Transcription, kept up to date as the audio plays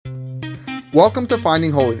Welcome to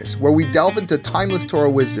Finding Holiness, where we delve into timeless Torah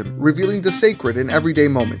wisdom, revealing the sacred in everyday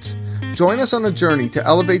moments. Join us on a journey to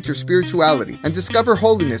elevate your spirituality and discover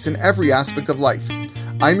holiness in every aspect of life.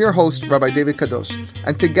 I'm your host, Rabbi David Kadosh,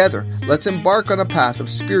 and together, let's embark on a path of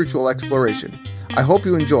spiritual exploration. I hope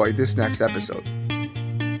you enjoy this next episode.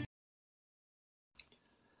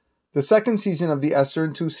 The second season of the Esther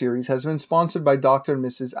and 2 series has been sponsored by Dr. and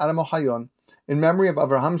Mrs. Adam Ohayon in memory of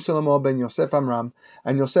Avraham Shlomo ben Yosef Amram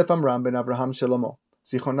and Yosef Amram ben Avraham Shlomo,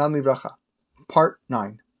 Zichronam Livracha. Part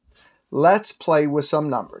 9. Let's play with some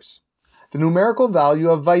numbers. The numerical value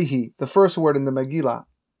of Vayhi, the first word in the Megillah,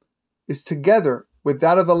 is together with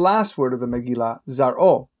that of the last word of the Megillah,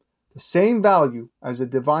 Zar'o, the same value as the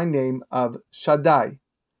divine name of Shaddai,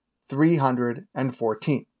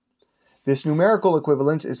 314. This numerical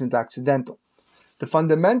equivalence isn't accidental. The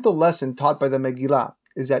fundamental lesson taught by the Megillah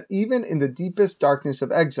is that even in the deepest darkness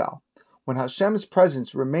of exile, when Hashem's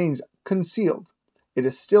presence remains concealed, it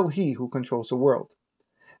is still He who controls the world.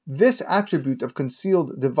 This attribute of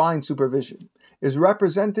concealed divine supervision is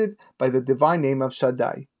represented by the divine name of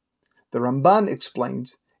Shaddai. The Ramban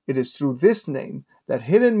explains it is through this name that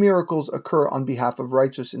hidden miracles occur on behalf of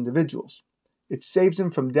righteous individuals. It saves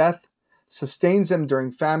them from death, sustains them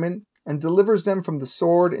during famine, and delivers them from the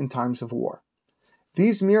sword in times of war.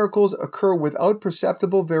 These miracles occur without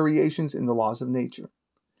perceptible variations in the laws of nature.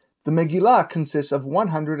 The Megillah consists of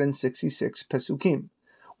 166 pesukim,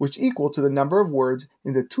 which equal to the number of words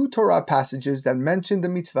in the 2 Torah passages that mention the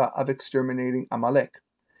mitzvah of exterminating Amalek.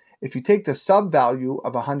 If you take the sub-value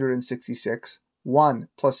of 166, 1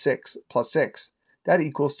 plus 6 plus 6, that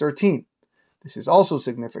equals 13. This is also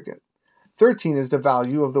significant. 13 is the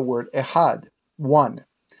value of the word echad, 1.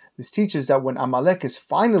 This teaches that when Amalek is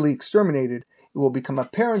finally exterminated, it will become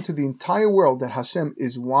apparent to the entire world that Hashem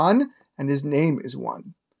is one and His name is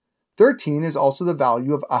one. 13 is also the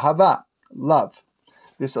value of ahava, love.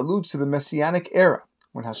 This alludes to the Messianic era,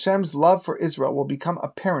 when Hashem's love for Israel will become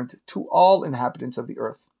apparent to all inhabitants of the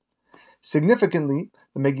earth. Significantly,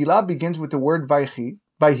 the Megillah begins with the word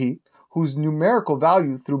Vayhi, whose numerical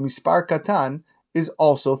value through Mispar Katan is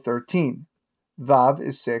also 13. Vav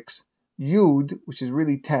is 6. Yud, which is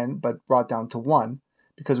really 10 but brought down to 1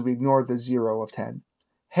 because we ignore the 0 of 10.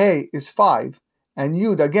 Hey is 5, and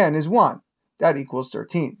Yud again is 1. That equals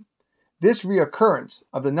 13. This reoccurrence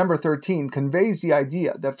of the number 13 conveys the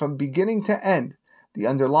idea that from beginning to end, the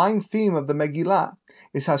underlying theme of the Megillah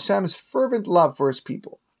is Hashem's fervent love for His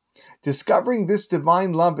people. Discovering this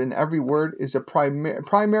divine love in every word is a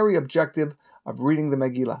primary objective of reading the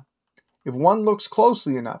Megillah. If one looks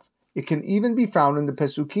closely enough, it can even be found in the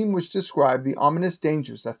Pesukim which describe the ominous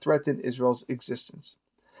dangers that threaten Israel's existence.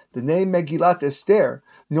 The name Megillat Esther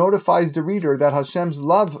notifies the reader that Hashem's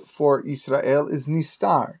love for Israel is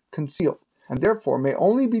nistar, concealed, and therefore may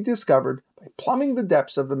only be discovered by plumbing the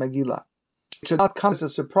depths of the Megillah. It should not come as a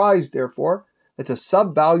surprise, therefore, that the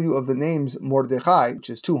sub-value of the names Mordechai, which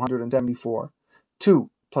is 274, 2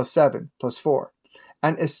 plus 7 plus 4,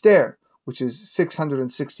 and Esther, which is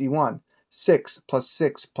 661, 6 plus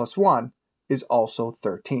 6 plus 1, is also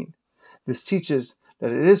 13. This teaches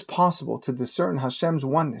that it is possible to discern Hashem's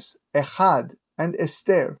oneness, Echad, and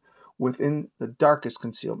Esther within the darkest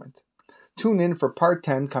concealment. Tune in for part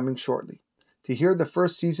 10 coming shortly. To hear the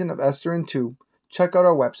first season of Esther and 2, check out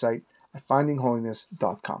our website at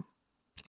findingholiness.com.